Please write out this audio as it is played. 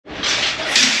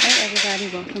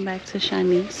everybody, welcome back to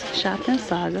Shanice Shopping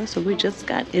Saga. So we just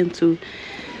got into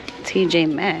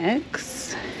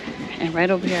Tjmaxx, and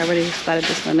right over here I already spotted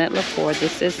this Lynette LaFour.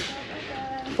 This is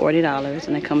 $40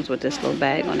 and it comes with this little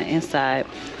bag on the inside.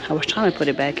 I was trying to put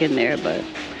it back in there, but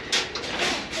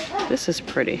this is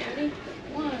pretty.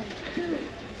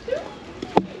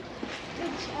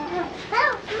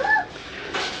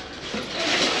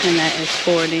 And that is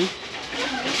 $40.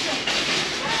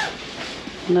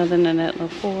 Another Lynette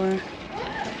LaFour,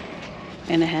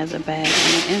 and it has a bag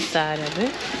on the inside of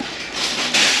it.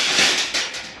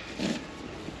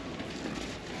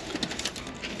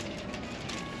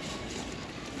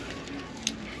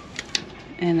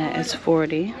 And that is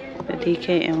 $40. The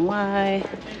DKNY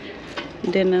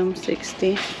denim,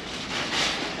 $60.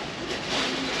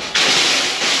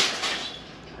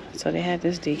 So they had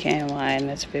this DKNY and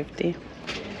that's $50.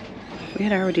 We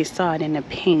had already saw it in the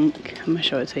pink. I'm gonna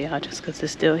show it to y'all just because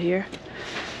it's still here.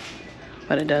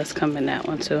 But it does come in that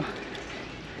one too.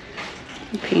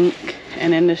 Pink.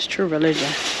 And then this True Religion.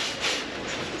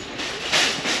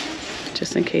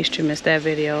 Just in case you missed that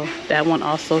video. That one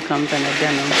also comes in a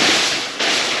denim.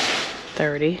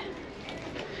 $30.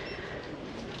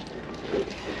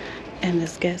 And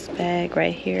this Guess bag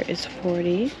right here is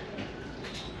 $40.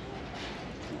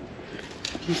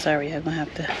 I'm sorry, I'm gonna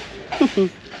have to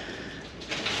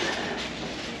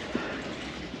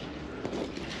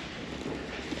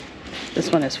This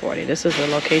one is $40. This is the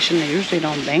location. They usually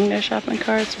don't bang their shopping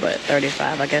carts, but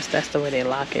 $35. I guess that's the way they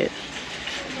lock it.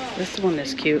 This one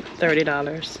is cute.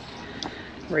 $30.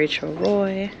 Rachel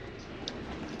Roy.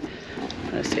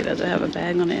 Let's see, does it have a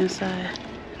bag on the inside?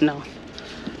 No.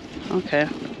 Okay.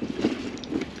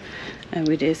 And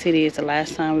we did see these the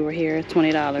last time we were here,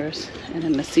 $20. And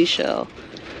then the seashell,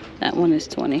 that one is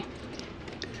 $20.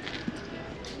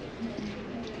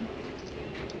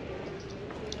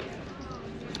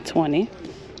 $20.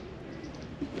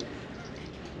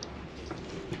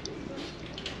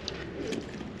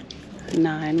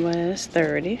 Nine was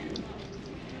 $30.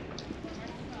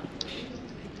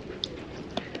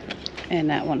 And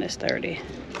that one is $30.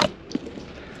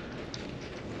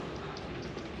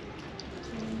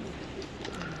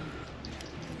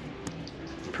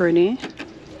 Pretty.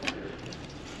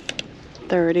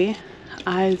 $30.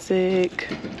 Isaac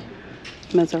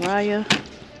Mezariah.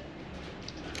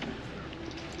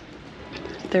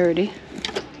 $30.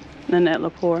 Lynette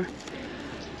LaFour.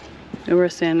 We were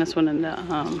seeing this one in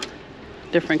the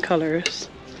different colors.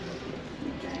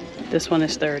 This one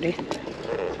is $30.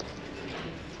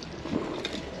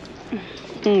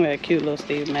 That cute little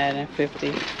Steve Madden,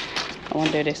 $50. I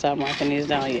wonder if they stopped marking these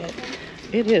down yet.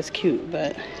 It is cute,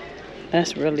 but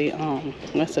that's really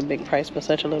that's a big price for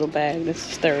such a little bag.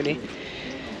 This is $30.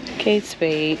 Kate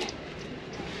Spade.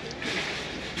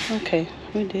 Okay,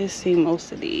 we did see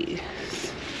most of these.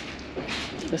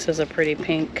 This is a pretty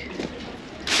pink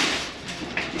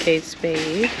Kate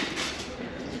Spade.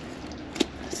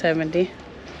 $70.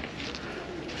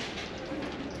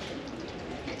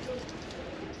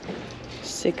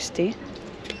 $60.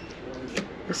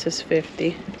 This is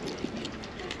 $50.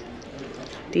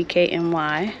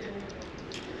 DKNY.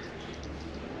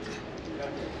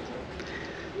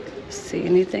 See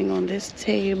anything on this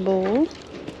table?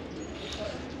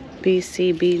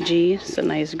 BCBG. It's a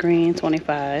nice green.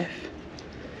 $25.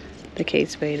 The Kate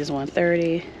Spade is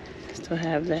 $130. Still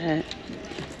have that.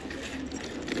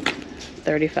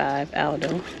 $35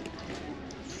 Aldo.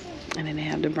 And then they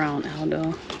have the brown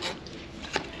Aldo.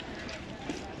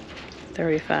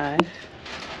 $35.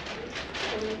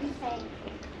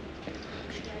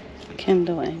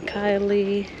 Kendall and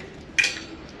Kylie.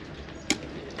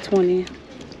 $20.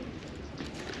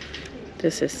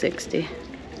 This is $60.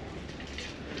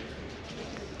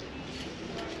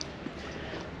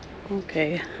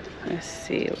 Okay, let's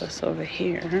see what's over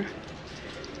here.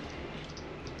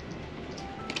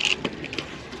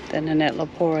 Then Lynette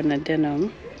LaFour in the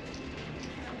denim.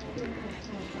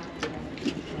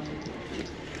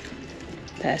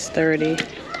 That's $30.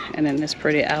 And then this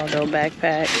pretty Aldo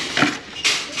backpack.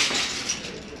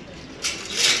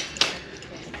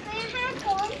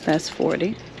 That's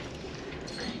 $40.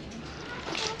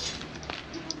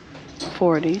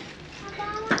 $40.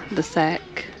 The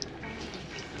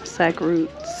sack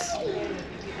roots.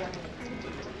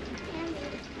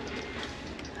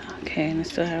 Okay, and I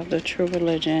still have the True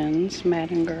Religions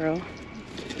Madden Girl.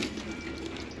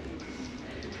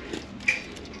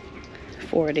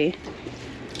 $40.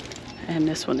 And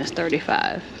this one is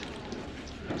 $35.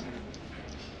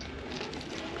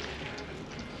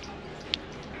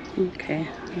 Okay,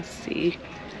 let's see.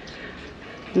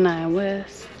 9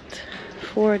 West,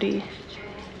 $40.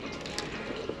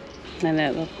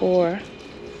 Lynette LaFour,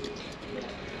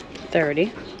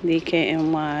 30.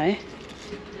 DKNY,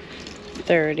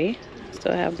 30.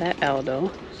 Still have that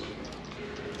Aldo.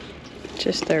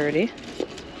 Just 30.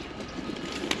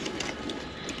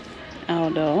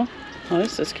 Aldo. Oh,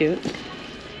 this is cute.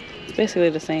 It's basically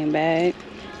the same bag,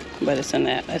 but it's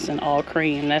in all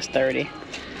cream. That's 30.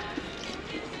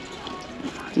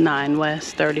 9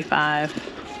 West, 35.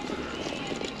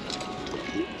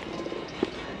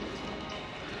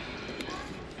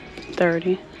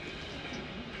 $30.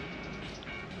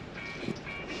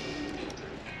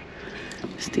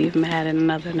 Steve Madden,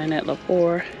 another Nanette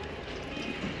Lepore.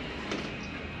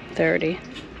 $30.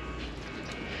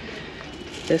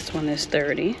 This one is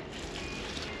 30.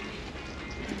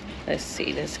 Let's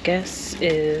see, this Guess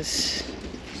is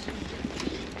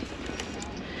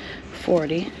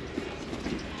 40.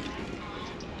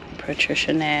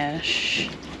 Patricia Nash.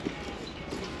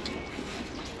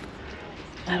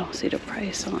 I don't see the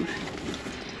price on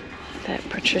that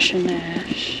Patricia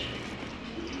Nash.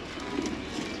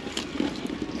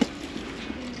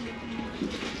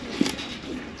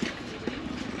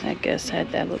 I guess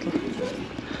had that little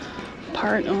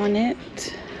part on it.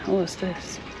 What's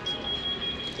this?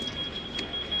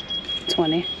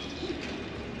 20.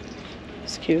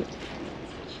 It's cute.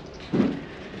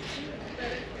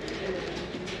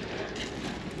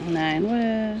 9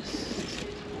 West.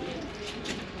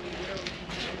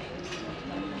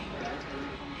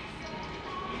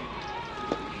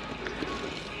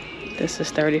 This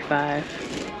is 35.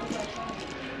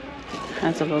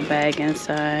 Has a little bag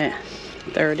inside.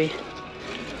 30.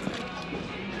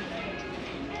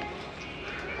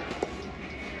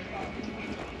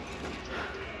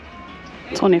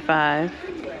 $25.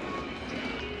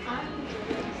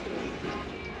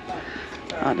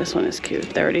 Oh, this one is cute.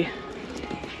 30.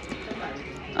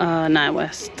 9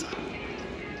 West.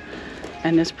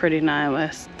 And it's pretty 9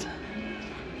 West.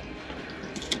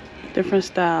 Different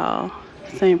style.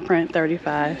 Same print.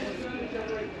 35.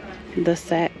 The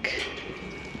Sack.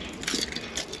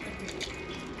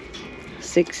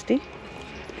 60.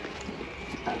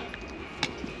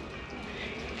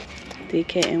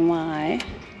 DKNY.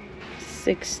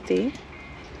 60.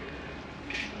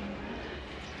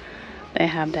 They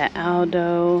have that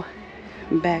Aldo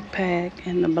backpack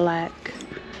in the black.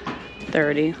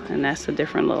 30. And that's a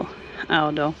different little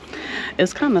Aldo.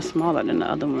 It's kind of smaller than the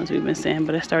other ones we've been seeing,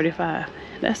 but it's 35.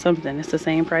 That's something. It's the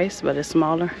same price, but it's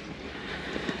smaller.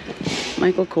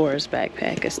 Michael Kors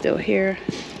backpack is still here.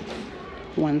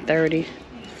 130.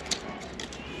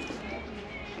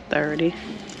 30.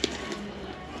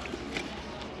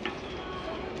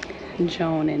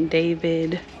 Joan and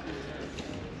David,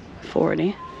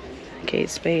 40. Kate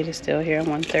Spade is still here,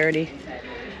 130.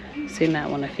 Seen that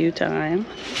one a few times.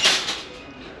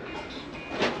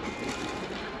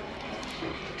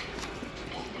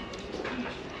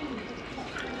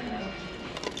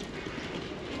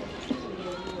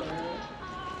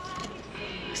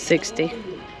 $60.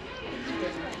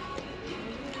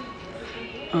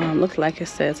 Looks like it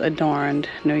says Adorned,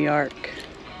 New York.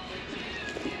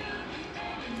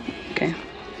 Okay.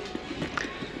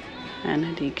 And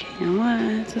the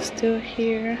DKNYs are still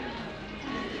here.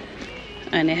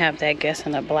 And they have that Guess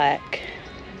in the black.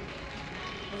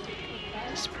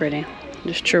 It's pretty.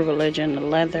 Just True Religion, the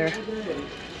leather.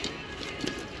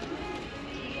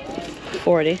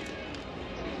 40.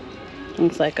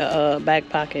 Looks like a back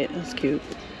pocket. That's cute.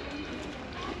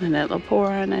 And that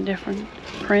Lepore and a different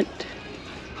print.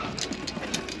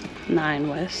 9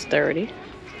 West, 30.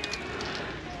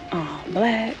 All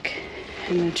black.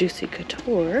 And the Juicy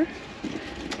Couture.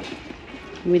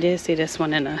 We did see this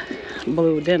one in a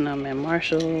blue denim and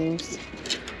Marshalls.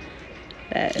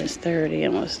 That is 30.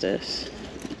 And what's this?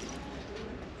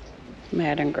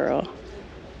 Madden Girl.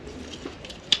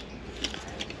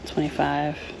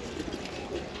 25.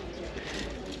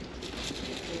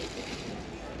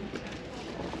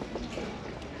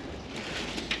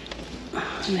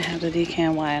 And they have the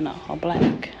DKNY in all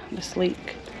black, the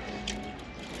sleek.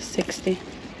 60.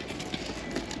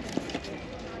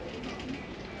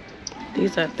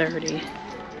 These are 30.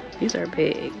 These are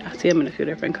big. I see them in a few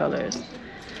different colors.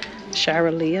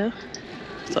 Shira Leah.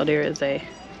 So there is a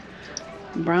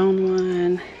brown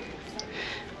one.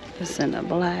 It's in a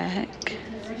black.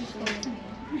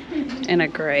 And a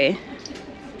gray.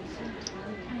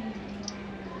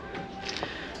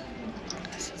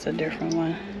 This is a different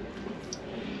one.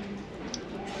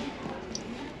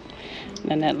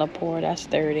 And that Lepore, that's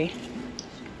 30.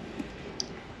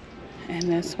 And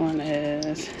this one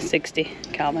is 60,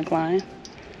 Calvin Klein.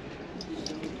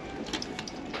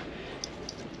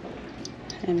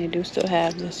 And they do still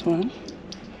have this one.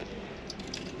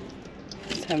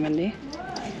 70.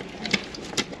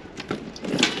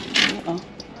 Uh-oh.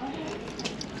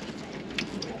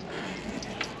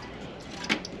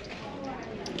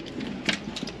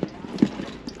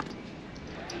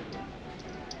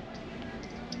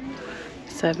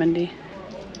 $70,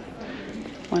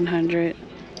 $100.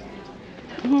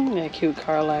 That cute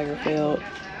Karl Lagerfeld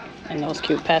and those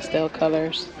cute pastel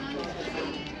colors.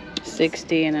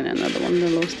 $60, and then another one of the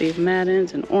little Steve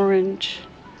Maddens in orange.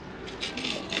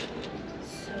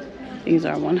 These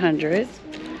are $100.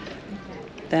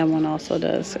 That one also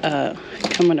does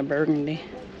come in a burgundy.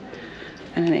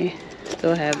 And then they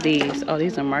still have these. Oh,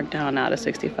 these are marked down now to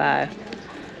 $65.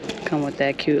 Come with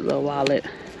that cute little wallet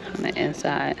on the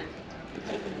inside.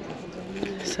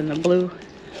 It's in the blue,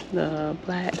 the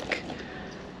black,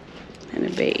 and the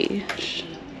beige.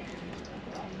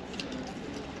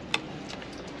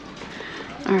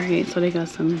 Alright, so they got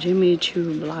some Jimmy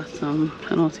Choo Blossom.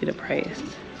 I don't see the price.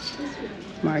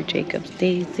 Marc Jacobs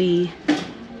Daisy.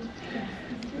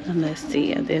 And let's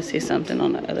see, I did see something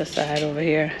on the other side over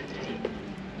here.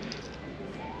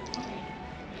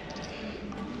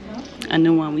 A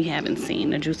new one we haven't seen,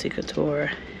 the Juicy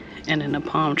Couture. And then the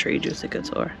Palm Tree Juicy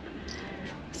Couture.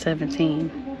 $17.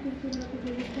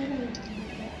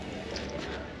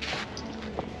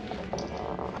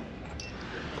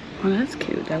 Oh, that's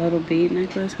cute. That little bead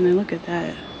necklace. And then look at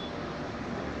that.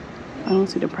 I don't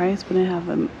see the price, but they have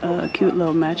a cute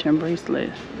little matching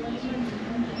bracelet.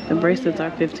 The bracelets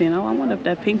are $15. Oh, I wonder if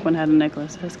that pink one had a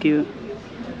necklace. That's cute.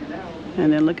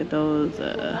 And then look at those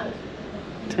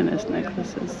tennis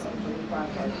necklaces.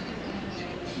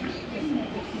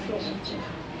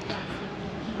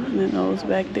 And then those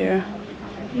back there.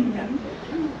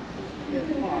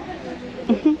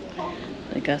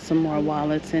 They got some more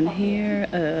wallets in here.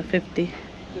 $50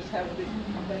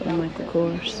 for Michael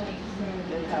Kors.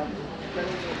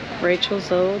 Rachel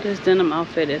Zoe, this denim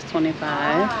outfit is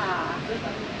 $25.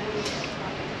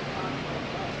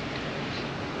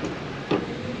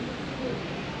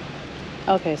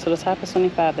 Okay, so the top is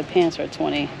 $25. The pants are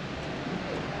 $20.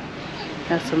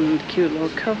 Got some cute little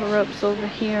cover-ups over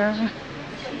here.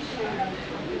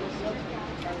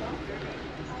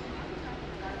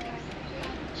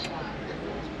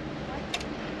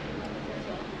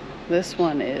 This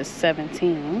one is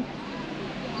 $17.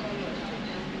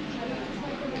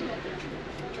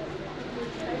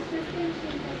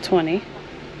 $20.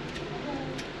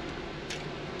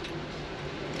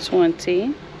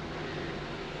 $20.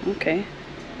 Okay.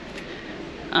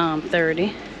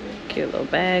 $30. Cute little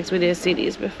bags. We did see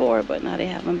these before, but now they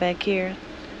have them back here.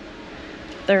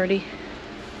 $30.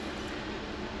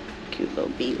 Cute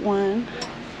little beat one.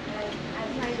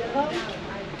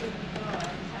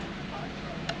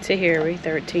 Tahiri,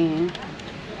 $13.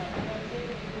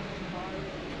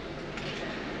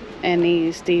 And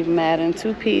these Steve Madden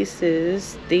 2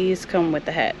 pieces. These come with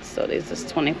the hats, so these is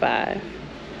 $25.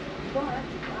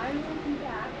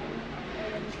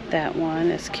 That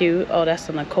one is cute. Oh, that's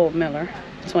a Nicole Miller,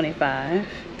 $25.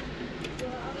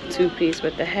 2-piece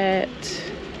with the hat.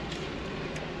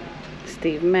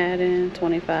 Steve Madden,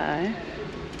 $25.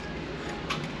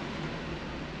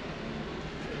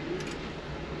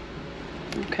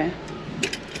 Okay.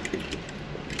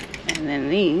 And then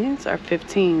these are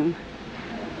 $15.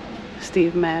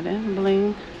 Steve Madden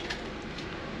bling.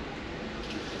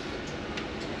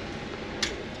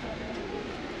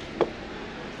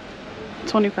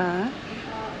 $25.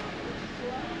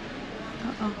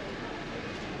 Uh-oh.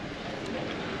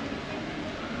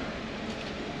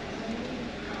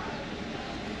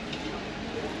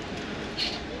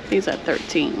 These are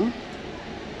 $13.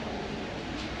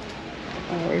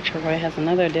 Oh, Rachel Roy has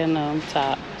another denim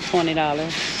top, $20.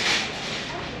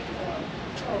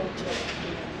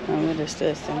 And what is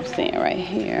this I'm seeing right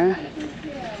here?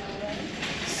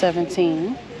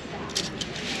 $17.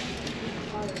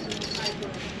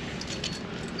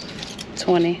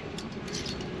 $20.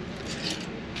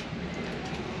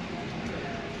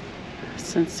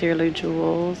 Sincerely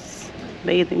Jewels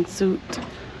bathing suit,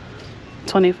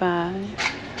 $25.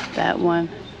 That one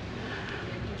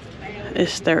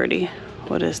is $30.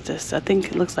 What is this? I think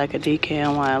it looks like a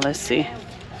DKNY. Let's see.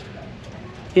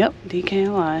 Yep,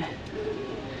 DKNY.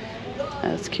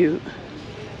 That's cute.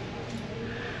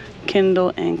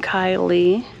 Kendall and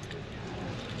Kylie,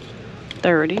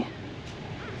 $30.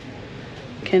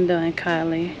 Kendall and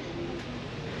Kylie,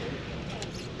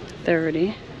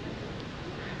 $30.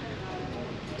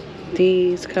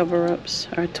 These cover-ups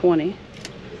are $20.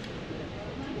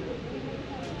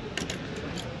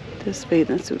 This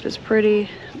bathing suit is pretty,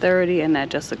 $30, and that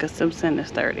Jessica Simpson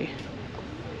is $30.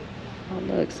 Oh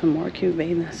look, some more cute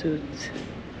bathing suits.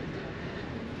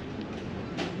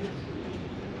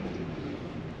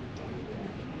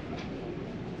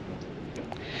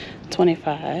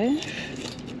 $25.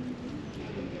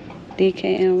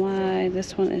 DKNY,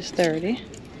 this one is $30.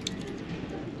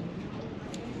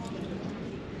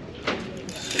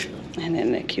 And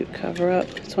then the cute cover up,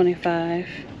 $25.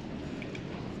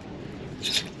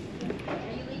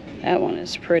 That one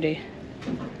is pretty.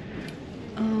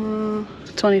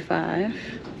 $25.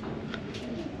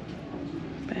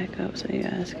 Back up so you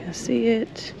guys can see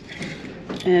it.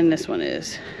 And this one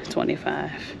is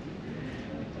 $25.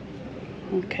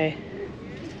 Okay.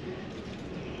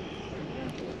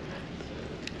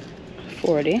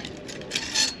 $40.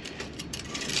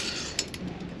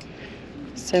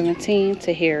 $17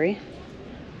 Tahiri.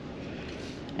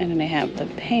 And then they have the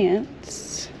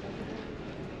pants.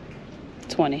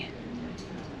 $20.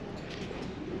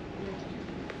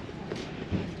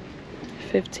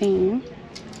 $15.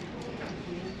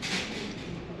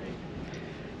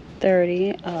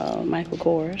 $30 Michael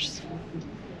Kors.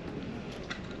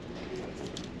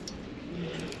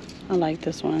 I like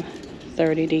this one.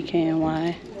 $30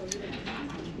 DKNY.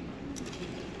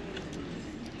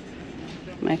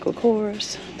 Michael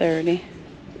Kors, $30.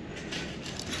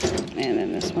 And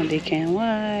then this one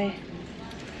DKNY.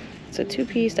 It's a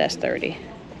two-piece, that's $30.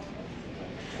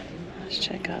 Let's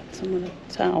check out some of the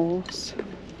towels.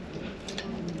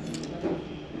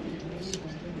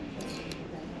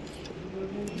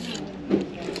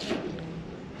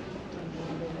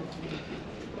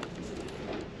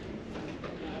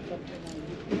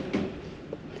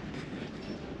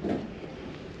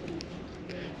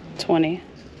 $20.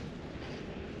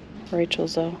 Rachel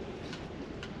Zoe.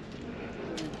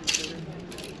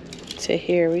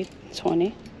 Tahiri,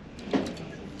 $20.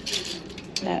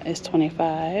 That is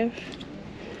 $25.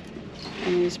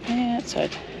 And these pants are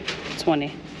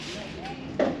 $20.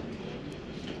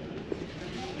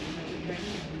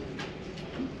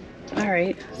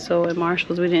 Alright, so at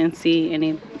Marshall's we didn't see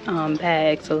any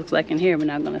bags, so it looks like in here we're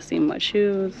not going to see much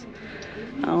shoes.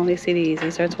 I only see these.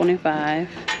 These are $25.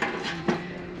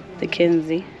 The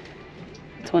Kinsey,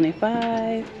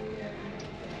 $25.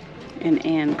 And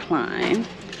Anne Klein,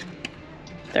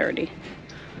 $30.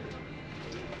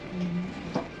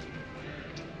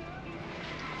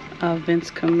 Vince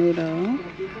Camuto,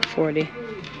 $40.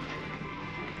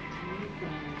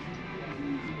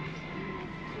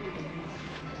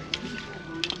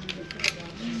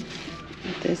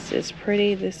 This is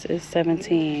pretty. This is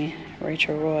 $17.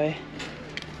 Rachel Roy.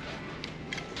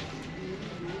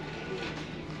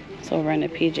 So we're in the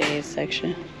PJs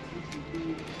section.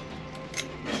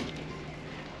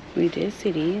 We did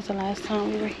see these the last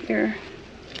time we were here,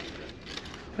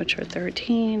 which were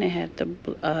 $13. They had the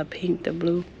pink, the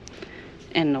blue,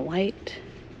 and the white.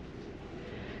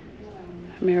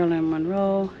 Marilyn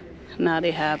Monroe. Now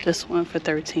they have this one for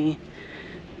 $13.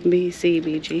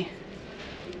 BCBG.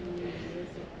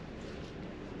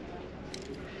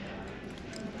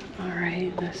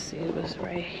 Alright, let's see what's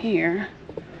right here.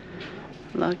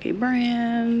 Lucky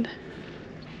Brand,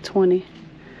 $20.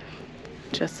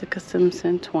 Jessica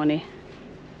Simpson, $20.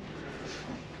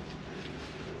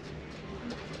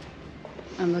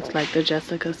 It looks like the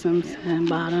Jessica Simpson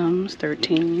bottoms,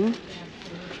 $13.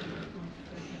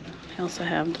 I also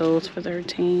have those for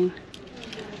 $13.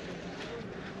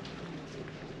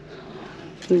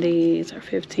 These are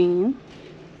 $15.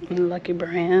 Lucky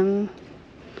Brand.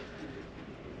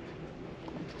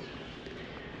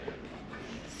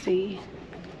 Let's see.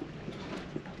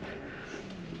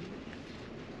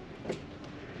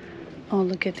 Oh,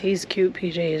 look at these cute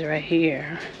PJs right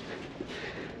here.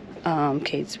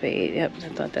 Kate Spade. Yep, I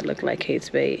thought that looked like Kate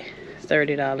Spade.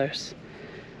 $30.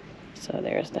 So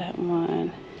there's that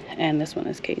one. And this one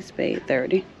is Kate Spade,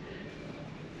 $30.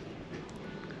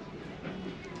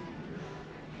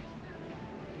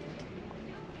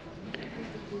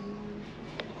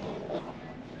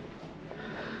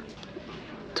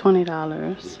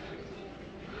 $20.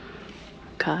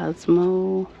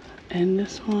 Cosmo. And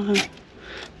this one,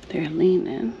 they're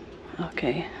leaning.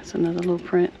 Okay, it's another little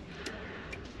print.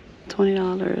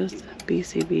 $20.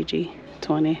 BCBG,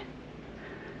 $20.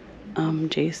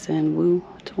 Jason Wu,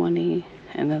 $20.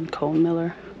 And then Cole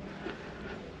Miller,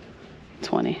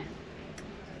 $20.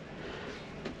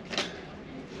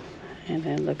 And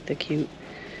then look, the cute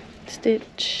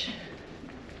Stitch.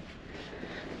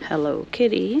 Hello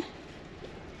Kitty,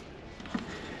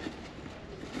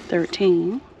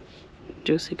 $13.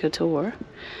 Juicy Couture.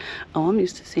 Oh, I'm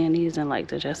used to seeing these in like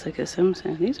the Jessica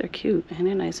Simpson. These are cute and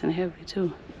they're nice and heavy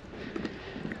too.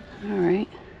 All right,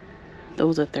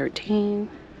 those are $13,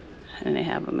 and they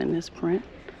have them in this print.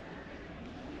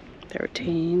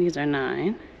 $13. These are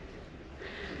 $9.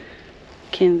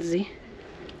 Kinsey,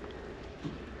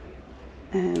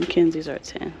 and Kinseys are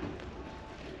 $10.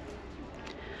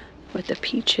 with the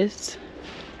peaches.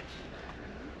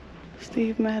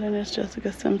 Steve Madden is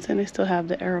Jessica Simpson. They still have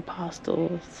the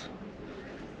Aeropostales.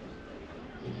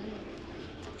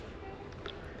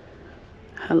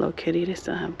 Hello Kitty. They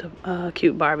still have the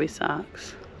cute Barbie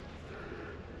socks.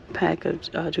 Pack of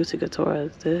Juicy Couture.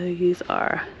 These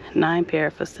are 9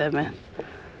 pair for $7.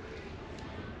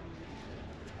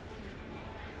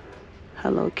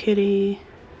 Hello Kitty.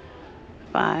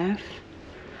 5.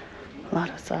 A lot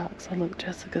of socks. Oh look,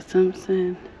 Jessica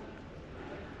Simpson.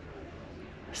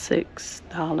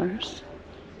 $6.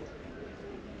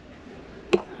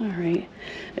 Alright.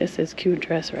 It's this cute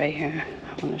dress right here.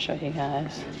 I want to show you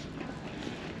guys.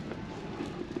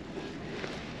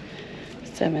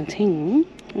 17.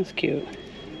 That's cute.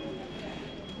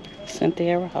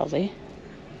 Cynthia Rowley.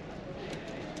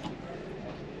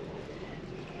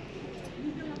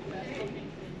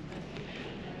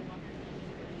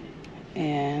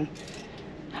 And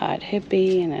Hot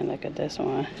Hippie. And then look at this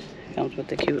one. Comes with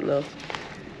the cute little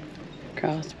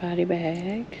crossbody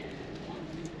bag.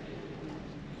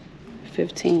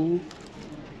 15.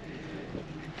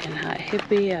 And Hot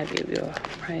Hippie. I'll give you a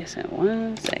price in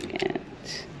 1 second.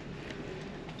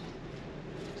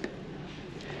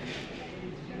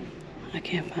 I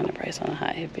can't find a price on a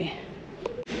Hot Hippie.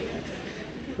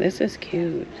 This is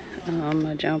cute.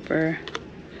 A jumper,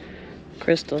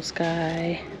 Crystal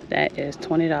Sky. That is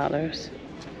 $20.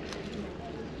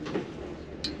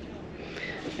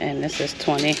 And this is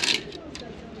 20.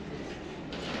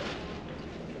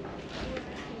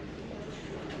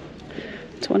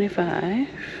 $25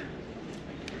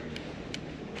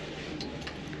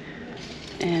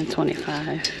 and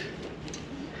 $25.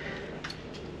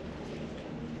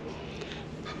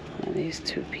 And these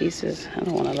 2 pieces, I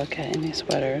don't want to look at any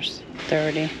sweaters.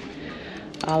 30.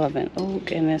 Olive and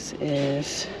oak, and this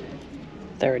is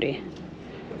 30.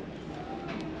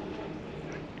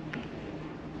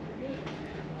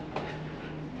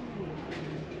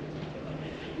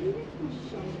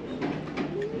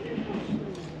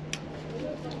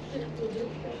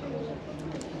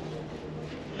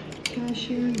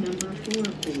 Cashier number 4,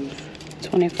 please.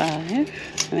 25. And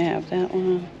they have that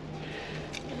one.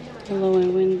 Hello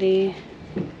and Windy.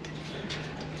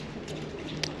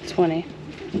 20.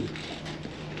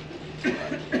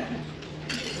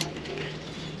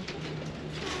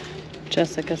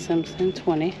 Jessica Simpson,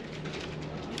 20.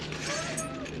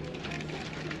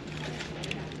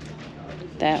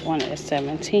 That one is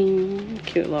 17.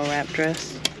 Cute little wrap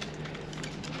dress.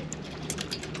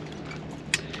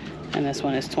 And this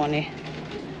one is 20.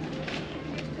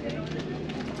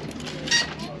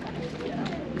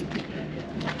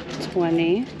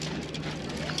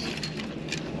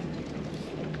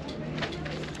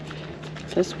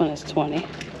 This one is 20.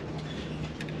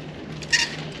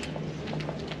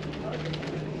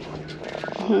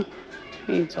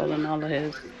 He's holding all of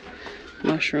his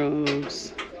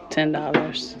mushrooms.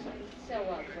 $10.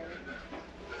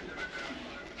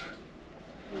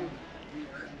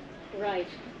 Right.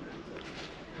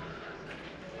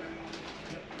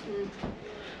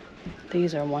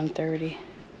 These are $130.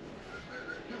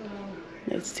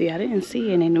 Let's see, I didn't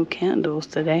see any new candles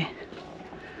today.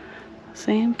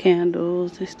 Same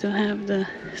candles. They still have the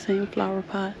same flower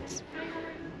pots.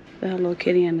 The Hello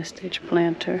Kitty and the Stitch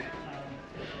planter.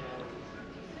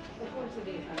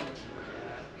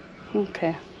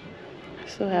 Okay.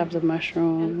 Still have the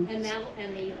mushrooms. And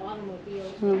the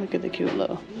automobile. Oh, look at the cute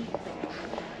little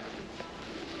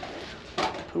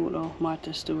poodle,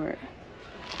 Martha Stewart.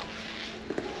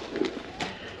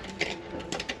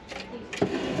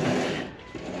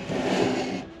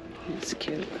 It's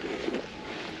cute.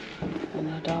 And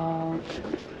a dog.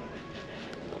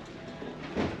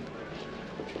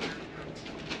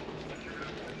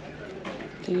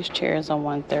 These chairs are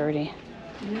 $130.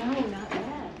 No, not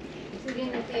bad. Is it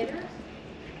in the theater?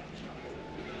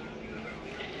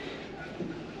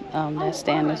 That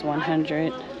stand is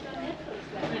 $100.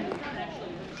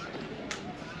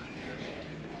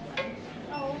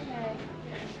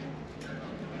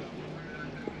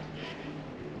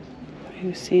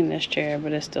 You've seen this chair,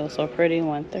 but it's still so pretty.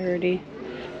 $130.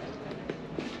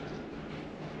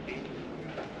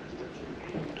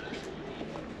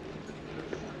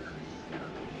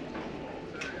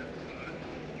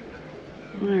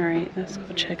 Alright, let's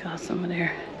go check out some of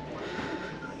their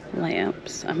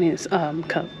lamps. I mean, it's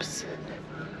cups.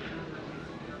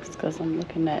 It's because I'm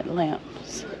looking at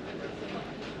lamps.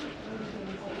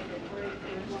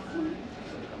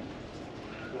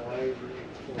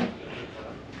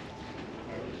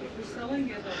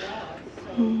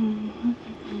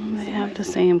 They have the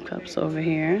same cups over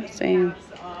here. Same.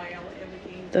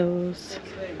 Those.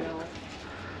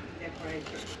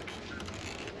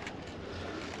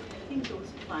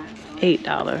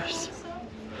 $8.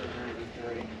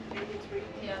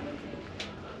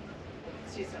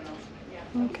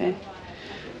 Okay.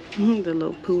 The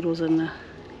little poodles in the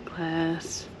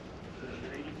glass.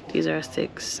 These are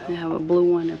 6. They have a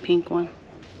blue one and a pink one.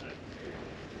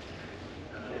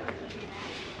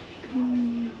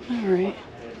 Alright.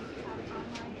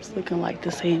 It's looking like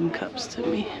the same cups to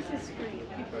me.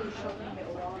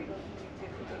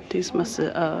 These must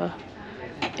have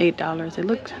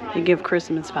 $8. They give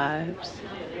Christmas vibes.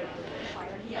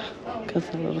 Because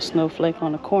a little snowflake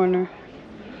on the corner.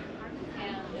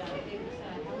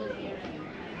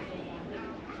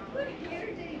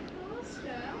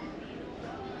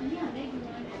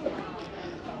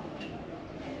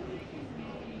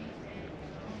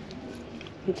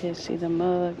 You did see the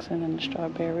mugs and then the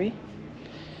strawberry.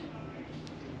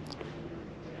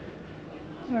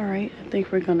 Alright, I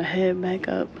think we're gonna head back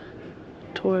up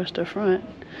towards the front.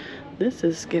 This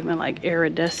is giving like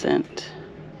iridescent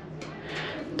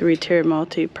 3-tier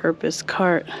multi-purpose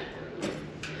cart.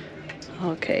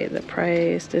 Okay, the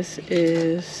price, this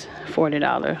is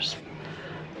 $40.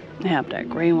 They have that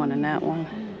gray one and that one,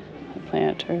 the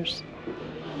planters.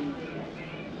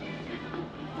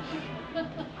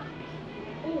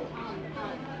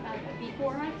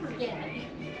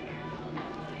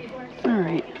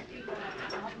 Alright,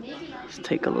 let's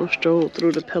take a little stroll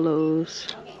through the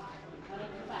pillows.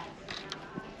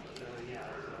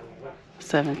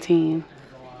 17.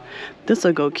 This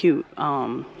will go cute.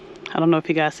 I don't know if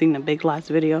you guys seen the Big Lots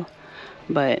video,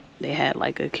 but they had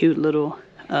like a cute little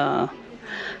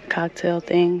cocktail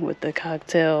thing with the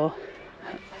cocktail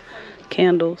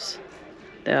candles.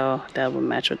 That will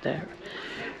match with that.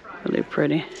 Really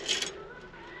pretty.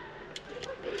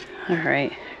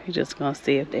 Alright, we're just gonna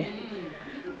see if they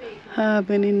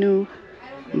have any new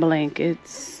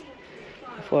blankets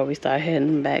before we start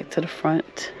heading back to the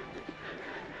front.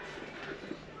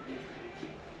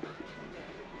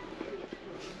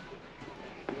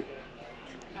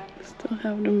 Still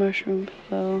have the mushroom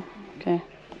pillow. Okay.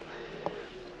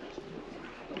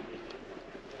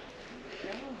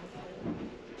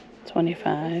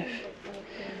 $25.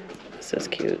 This is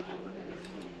cute.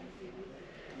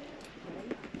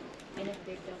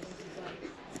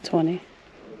 20.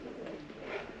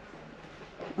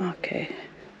 Okay.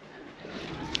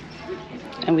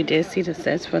 And we did see the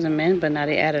sets for the men, but now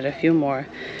they added a few more.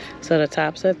 So the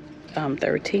tops are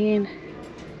 13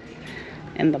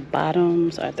 and the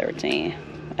bottoms are 13.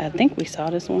 I think we saw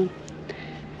this one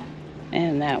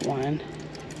and that one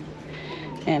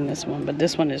and this one, but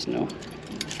this one is new.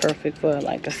 Perfect for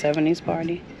like a 70s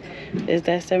party. Is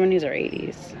that 70s or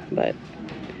 80s? But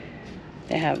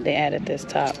they added this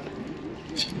top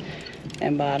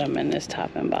and bottom and this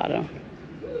top and bottom.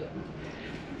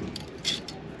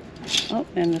 Oh,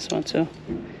 and this one too.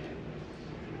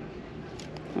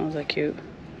 Those are cute.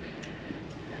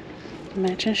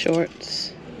 Matching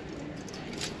shorts.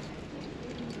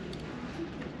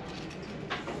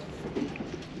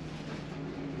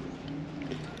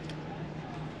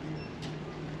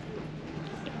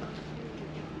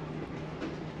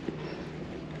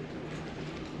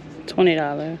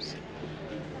 $20.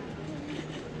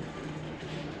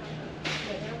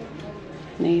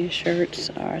 These shirts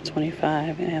are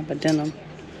 $25 and have a denim.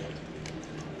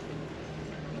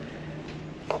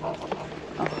 Oh,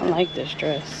 I like this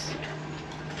dress.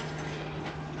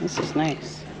 This is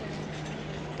nice.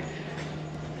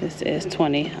 This is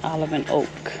 $20, olive and oak.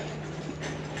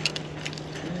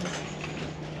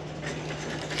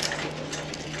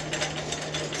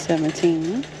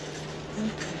 $17.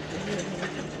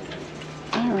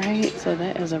 Alright, so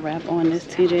that is a wrap on this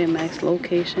Tjmaxx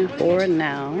location for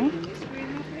now.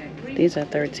 These are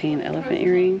 13 elephant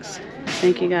earrings.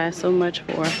 Thank you guys so much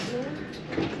for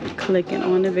clicking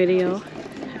on the video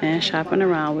and shopping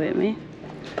around with me.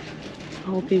 I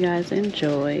hope you guys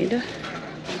enjoyed.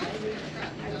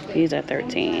 These are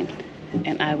 13.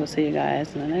 And I will see you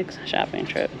guys in the next shopping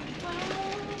trip.